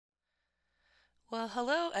Well,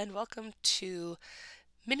 hello and welcome to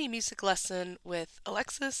mini music lesson with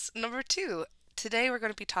Alexis number 2. Today we're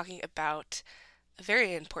going to be talking about a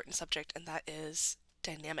very important subject, and that is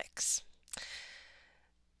dynamics.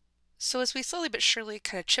 So as we slowly but surely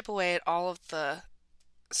kind of chip away at all of the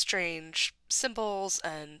strange symbols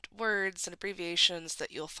and words and abbreviations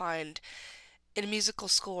that you'll find in a musical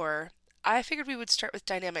score, I figured we would start with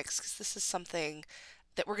dynamics because this is something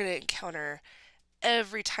that we're going to encounter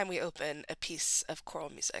every time we open a piece of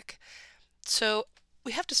choral music. So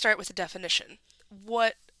we have to start with a definition.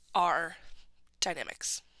 What are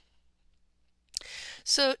dynamics?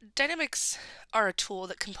 So dynamics are a tool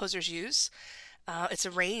that composers use. It's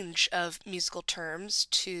a range of musical terms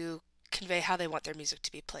to convey how they want their music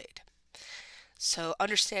to be played. So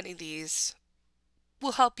understanding these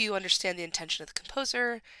will help you understand the intention of the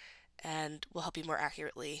composer and will help you more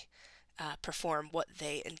accurately perform what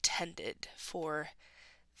they intended for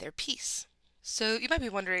their piece. So you might be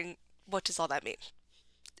wondering, what does all that mean?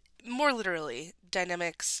 More literally,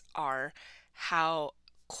 dynamics are how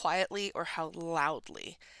quietly or how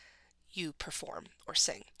loudly you perform or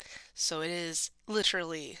sing. So it is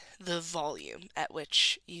literally the volume at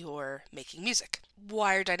which you're making music.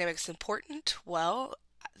 Why are dynamics important? Well,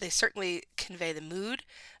 they certainly convey the mood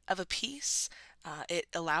of a piece. It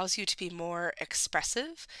allows you to be more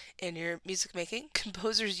expressive in your music making.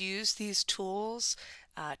 Composers use these tools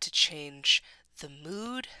to change the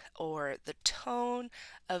mood or the tone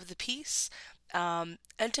of the piece. And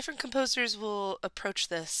different composers will approach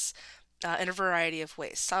this in a variety of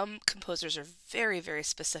ways. Some composers are very, very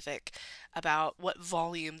specific about what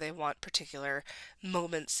volume they want particular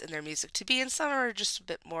moments in their music to be, and some are just a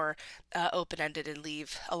bit more open-ended and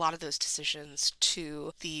leave a lot of those decisions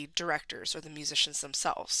to the directors or the musicians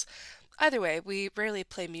themselves. Either way, we rarely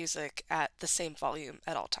play music at the same volume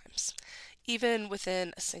at all times. Even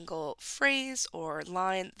within a single phrase or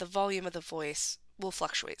line, the volume of the voice will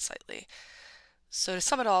fluctuate slightly. So to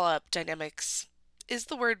sum it all up, dynamics is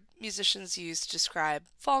the word musicians use to describe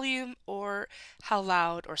volume or how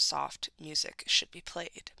loud or soft music should be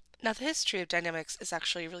played. Now, the history of dynamics is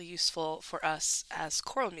actually really useful for us as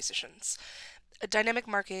choral musicians. Dynamic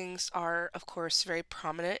markings are, of course, very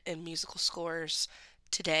prominent in musical scores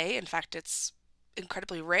today. In fact, it's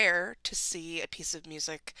incredibly rare to see a piece of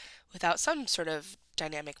music without some sort of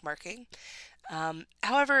dynamic marking.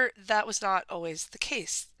 However, that was not always the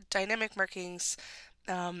case. Dynamic markings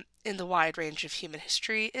in the wide range of human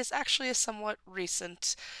history is actually a somewhat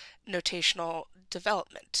recent notational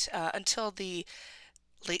development. Until the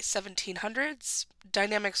late 1700s,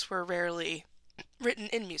 dynamics were rarely written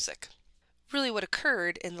in music. Really, what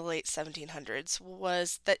occurred in the late 1700s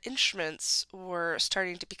was that instruments were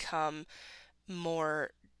starting to become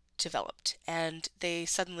more developed, and they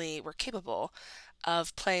suddenly were capable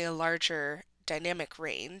of playing a larger dynamic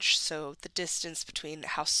range, so the distance between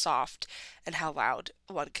how soft and how loud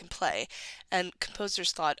one can play. And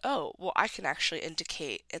composers thought, oh, well, I can actually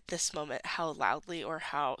indicate at this moment how loudly or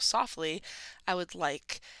how softly I would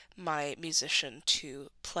like my musician to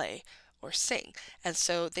play or sing. And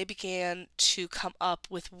so they began to come up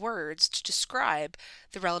with words to describe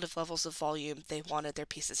the relative levels of volume they wanted their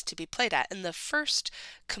pieces to be played at. And the first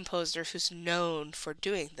composer who's known for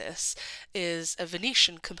doing this is a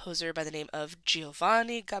Venetian composer by the name of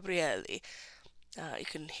Giovanni Gabrieli. You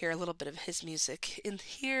can hear a little bit of his music in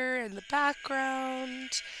here in the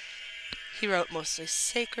background. He wrote mostly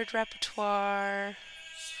sacred repertoire.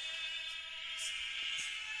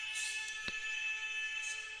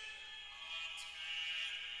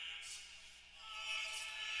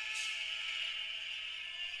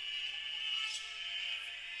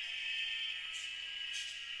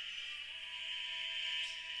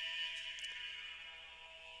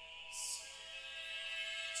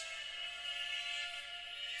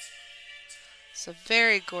 So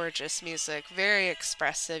very gorgeous music, very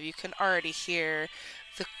expressive. You can already hear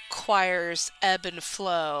the choir's ebb and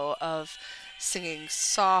flow of singing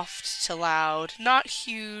soft to loud, not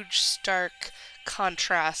huge, stark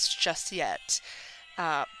contrast just yet,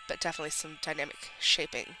 but definitely some dynamic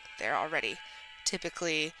shaping there already.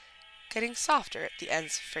 Typically getting softer at the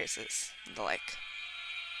ends of phrases and the like.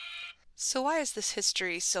 So why is this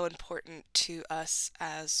history so important to us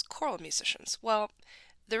as choral musicians? Well,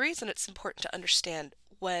 the reason it's important to understand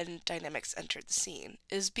when dynamics entered the scene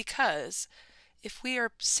is because if we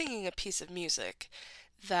are singing a piece of music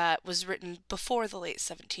that was written before the late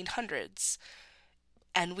 1700s,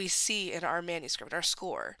 and we see in our manuscript, our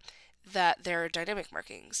score, that there are dynamic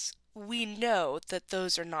markings, we know that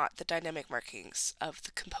those are not the dynamic markings of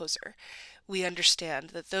the composer. We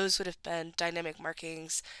understand that those would have been dynamic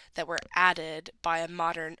markings that were added by a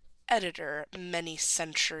modern editor many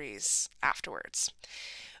centuries afterwards.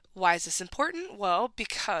 Why is this important? Well,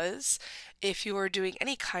 because if you are doing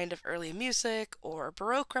any kind of early music or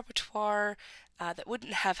Baroque repertoire that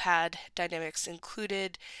wouldn't have had dynamics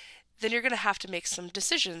included, then you're going to have to make some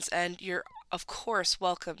decisions, and you're, of course,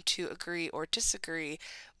 welcome to agree or disagree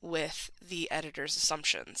with the editor's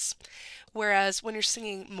assumptions. Whereas when you're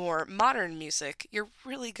singing more modern music, you're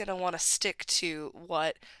really going to want to stick to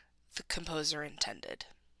what the composer intended.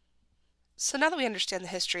 So now that we understand the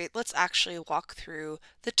history, let's actually walk through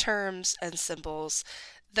the terms and symbols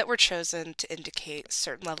that were chosen to indicate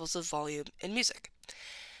certain levels of volume in music.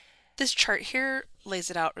 This chart here lays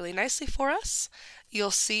it out really nicely for us. You'll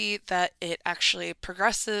see that it actually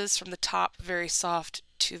progresses from the top very soft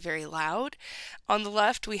to very loud. On the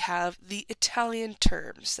left, we have the Italian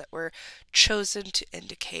terms that were chosen to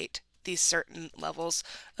indicate these certain levels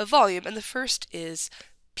of volume. And the first is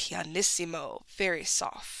pianissimo, very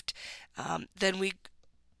soft. Then we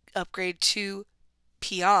upgrade to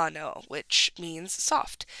piano, which means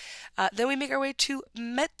soft. Then we make our way to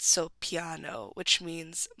mezzo piano, which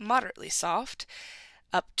means moderately soft,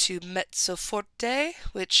 up to mezzo forte,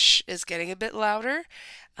 which is getting a bit louder.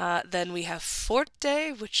 Then we have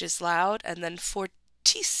forte, which is loud, and then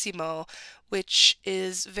fortissimo, which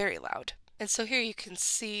is very loud. And so here you can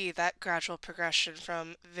see that gradual progression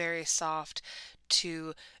from very soft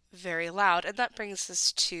to very loud, and that brings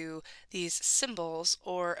us to these symbols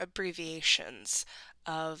or abbreviations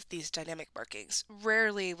of these dynamic markings.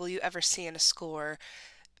 Rarely will you ever see in a score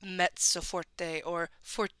mezzo forte or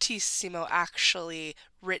fortissimo actually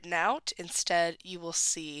written out. Instead, you will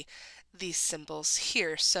see these symbols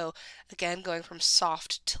here. So again, going from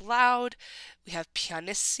soft to loud, we have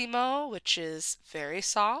pianissimo, which is very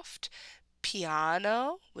soft,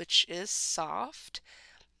 piano, which is soft,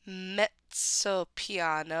 mezzo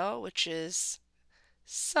piano, which is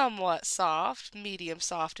somewhat soft, medium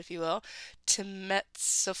soft if you will, to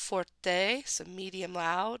mezzo forte, so medium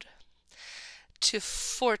loud, to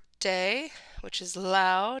forte, which is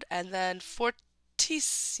loud, and then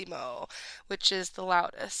fortissimo, which is the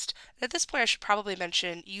loudest. At this point I should probably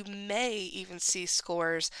mention you may even see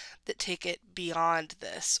scores that take it beyond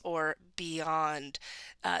this or beyond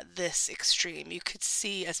this extreme. You could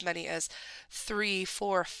see as many as 3,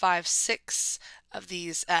 4, 5, 6 of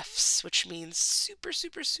these Fs, which means super,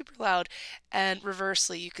 super, super loud, and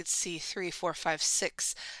reversely you could see 3, 4, 5,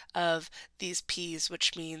 6 of these Ps,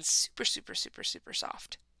 which means super, super, super, super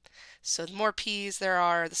soft. So the more Ps there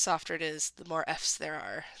are, the softer it is, the more Fs there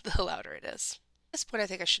are, the louder it is. At this point I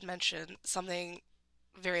think I should mention something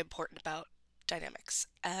very important about dynamics,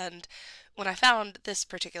 and when I found this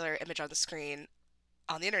particular image on the screen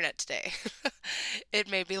on the internet today, it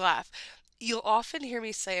made me laugh. You'll often hear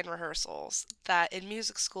me say in rehearsals that in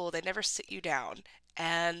music school they never sit you down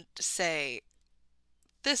and say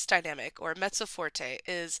this dynamic or mezzo forte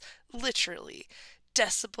is literally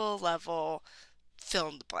decibel level fill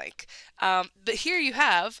in the blank. But here you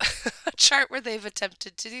have a chart where they've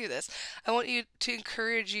attempted to do this. I want you to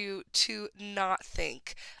encourage you to not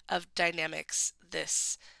think of dynamics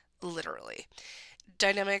this literally.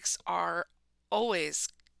 Dynamics are always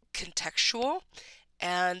contextual,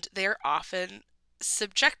 and they're often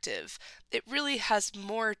subjective. It really has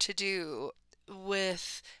more to do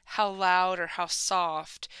with how loud or how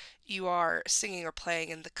soft you are singing or playing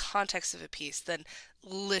in the context of a piece than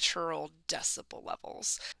literal decibel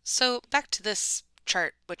levels. So back to this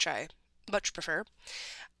chart, which I much prefer,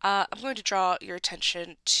 I'm going to draw your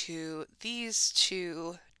attention to these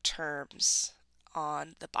two terms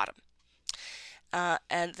on the bottom.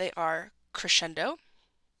 And they are crescendo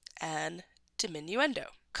and diminuendo.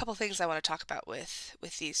 A couple things I want to talk about with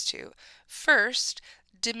these two. First,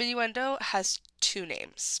 diminuendo has two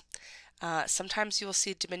names. Sometimes you will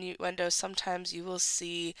see diminuendo, sometimes you will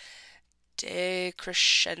see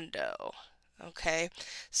decrescendo. Okay,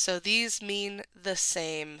 so these mean the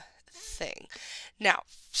same thing. Now,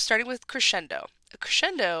 starting with crescendo. A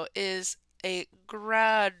crescendo is a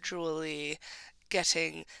gradually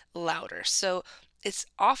getting louder. So it's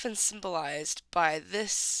often symbolized by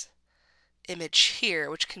this image here,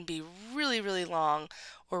 which can be really, really long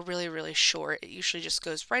or really, really short. It usually just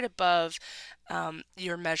goes right above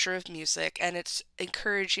your measure of music, and it's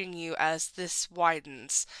encouraging you as this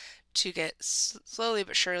widens to get slowly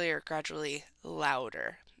but surely or gradually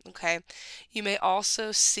louder. Okay, you may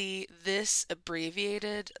also see this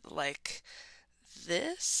abbreviated like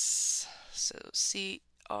this, so C-R-E-S-C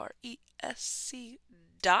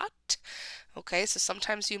dot. Okay, so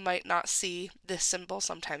sometimes you might not see this symbol,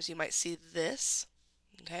 sometimes you might see this.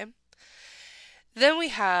 Okay, then we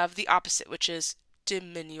have the opposite, which is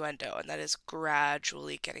diminuendo, and that is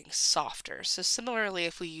gradually getting softer. So similarly,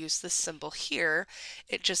 if we use this symbol here,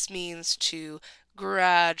 it just means to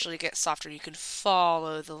gradually get softer. You can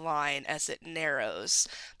follow the line as it narrows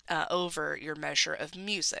over your measure of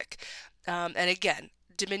music. And again,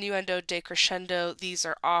 diminuendo, decrescendo, these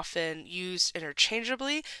are often used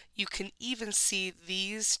interchangeably. You can even see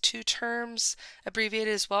these two terms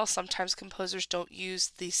abbreviated as well. Sometimes composers don't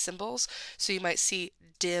use these symbols, so you might see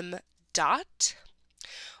dim dot,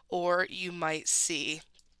 or you might see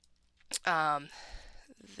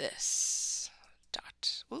this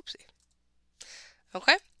dot. Whoopsie.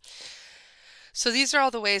 Okay, so these are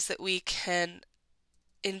all the ways that we can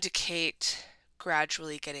indicate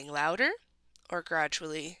gradually getting louder or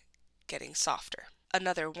gradually getting softer.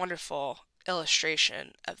 Another wonderful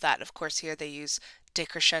illustration of that, and of course here they use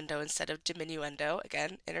decrescendo instead of diminuendo,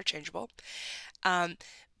 again, interchangeable.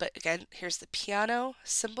 But again, here's the piano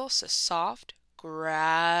symbol, so soft,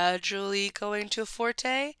 gradually going to a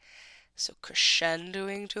forte, so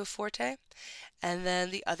crescendoing to a forte, and then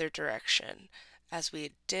the other direction as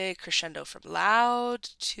we decrescendo from loud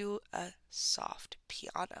to a soft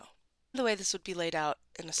piano. The way this would be laid out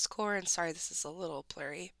in a score, and sorry this is a little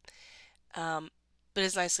blurry, but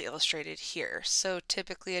is nicely illustrated here. So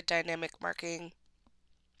typically a dynamic marking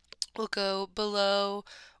will go below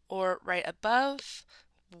or right above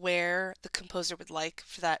where the composer would like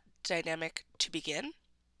for that dynamic to begin.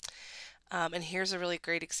 And here's a really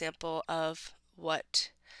great example of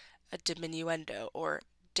what a diminuendo or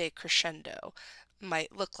decrescendo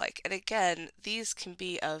might look like. And again, these can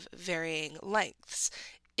be of varying lengths.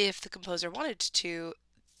 If the composer wanted to,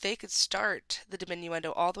 they could start the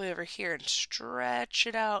diminuendo all the way over here and stretch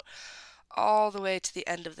it out all the way to the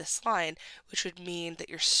end of this line, which would mean that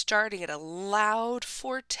you're starting at a loud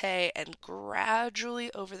forte and gradually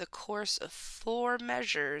over the course of 4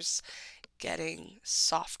 measures getting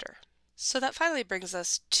softer. So that finally brings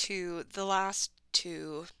us to the last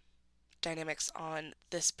 2 dynamics on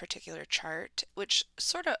this particular chart, which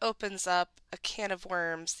sort of opens up a can of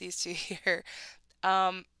worms, these 2 here,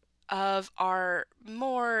 of our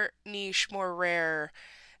more niche, more rare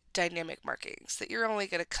dynamic markings that you're only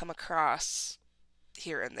going to come across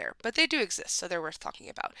here and there, but they do exist, so they're worth talking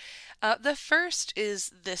about. The first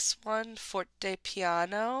is this one, forte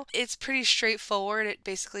piano. It's pretty straightforward. It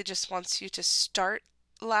basically just wants you to start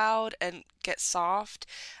loud and get soft,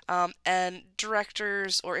 and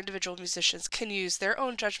directors or individual musicians can use their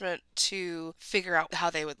own judgment to figure out how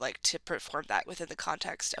they would like to perform that within the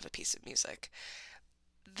context of a piece of music.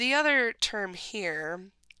 The other term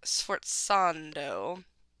here, sforzando,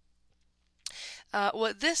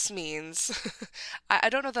 what this means, I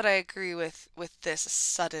don't know that I agree with this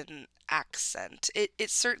sudden accent. It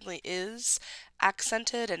certainly is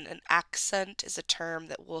accented, and an accent is a term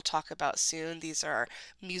that we'll talk about soon. These are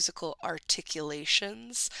musical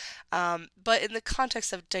articulations. But in the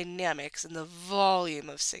context of dynamics and the volume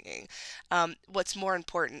of singing, what's more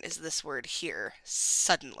important is this word here,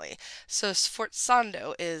 suddenly. So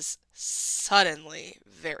sforzando is suddenly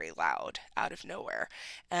very loud out of nowhere.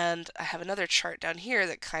 And I have another chart down here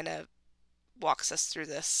that kind of walks us through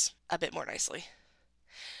this a bit more nicely.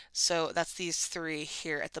 So that's these 3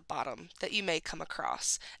 here at the bottom that you may come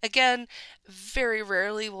across. Again, very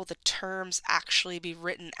rarely will the terms actually be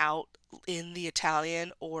written out in the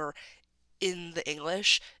Italian or in the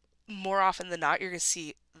English. More often than not, you're going to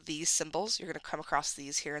see these symbols. You're going to come across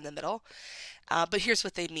these here in the middle. But here's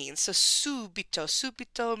what they mean. So subito.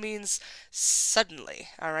 Subito means suddenly,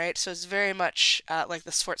 all right? So it's very much like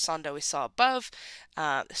the sforzando we saw above.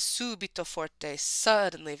 Subito forte,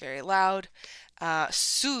 suddenly very loud.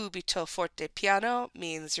 Subito forte piano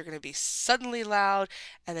means you're going to be suddenly loud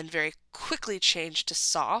and then very quickly change to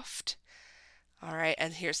soft. All right,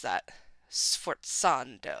 and here's that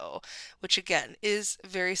sforzando, which again is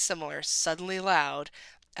very similar, suddenly loud,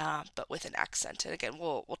 but with an accent. And again,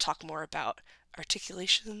 we'll talk more about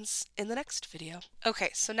articulations in the next video. Okay,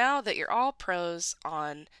 so now that you're all pros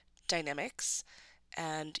on dynamics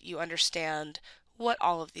and you understand what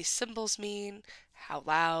all of these symbols mean, how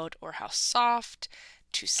loud or how soft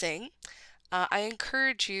to sing, I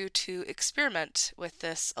encourage you to experiment with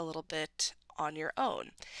this a little bit on your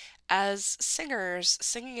own. As singers,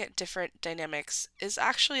 singing at different dynamics is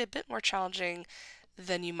actually a bit more challenging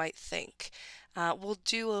than you might think. We'll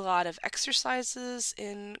do a lot of exercises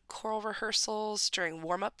in choral rehearsals during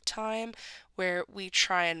warm-up time where we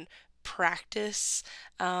try and practice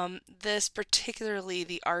this, particularly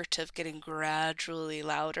the art of getting gradually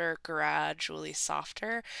louder, gradually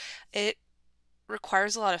softer. It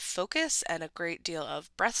requires a lot of focus and a great deal of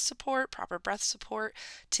breath support, proper breath support,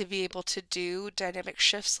 to be able to do dynamic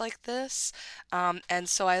shifts like this. And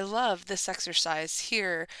so I love this exercise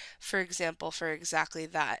here, for example, for exactly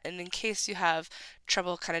that. And in case you have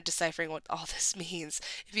trouble kind of deciphering what all this means,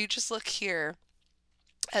 if you just look here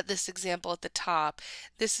at this example at the top,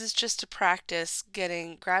 this is just to practice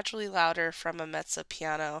getting gradually louder from a mezzo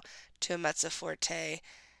piano to a mezzo forte,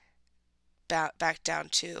 back down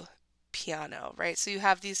to piano, right? So you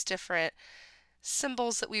have these different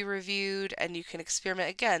symbols that we reviewed, and you can experiment.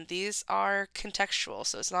 Again, these are contextual,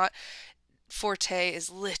 so it's not forte is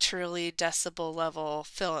literally decibel level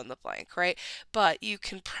fill in the blank, right? But you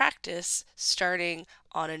can practice starting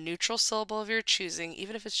on a neutral syllable of your choosing,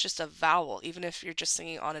 even if it's just a vowel, even if you're just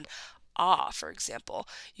singing on an ah, for example.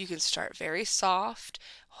 You can start very soft,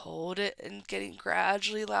 hold it, and getting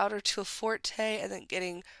gradually louder to a forte, and then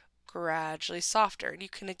getting gradually softer. And you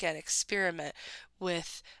can again experiment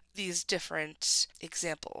with these different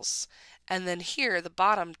examples. And then here, the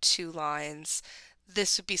bottom two lines,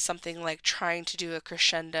 this would be something like trying to do a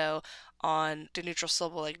crescendo on the neutral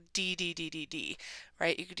syllable, like D, D, D, D, D,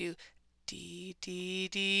 right? You could do D, D,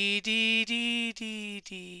 D, D, D, D,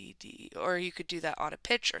 D, D, or you could do that on a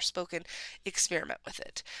pitch or spoken. Experiment with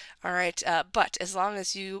it. All right, but as long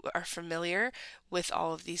as you are familiar with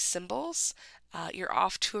all of these symbols, you're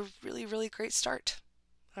off to a really, really great start.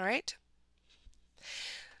 All right.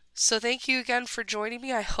 So thank you again for joining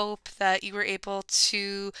me. I hope that you were able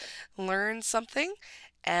to learn something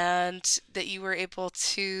and that you were able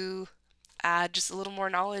to add just a little more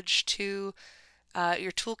knowledge to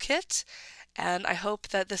your toolkit. And I hope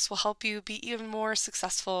that this will help you be even more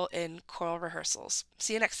successful in choral rehearsals.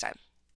 See you next time.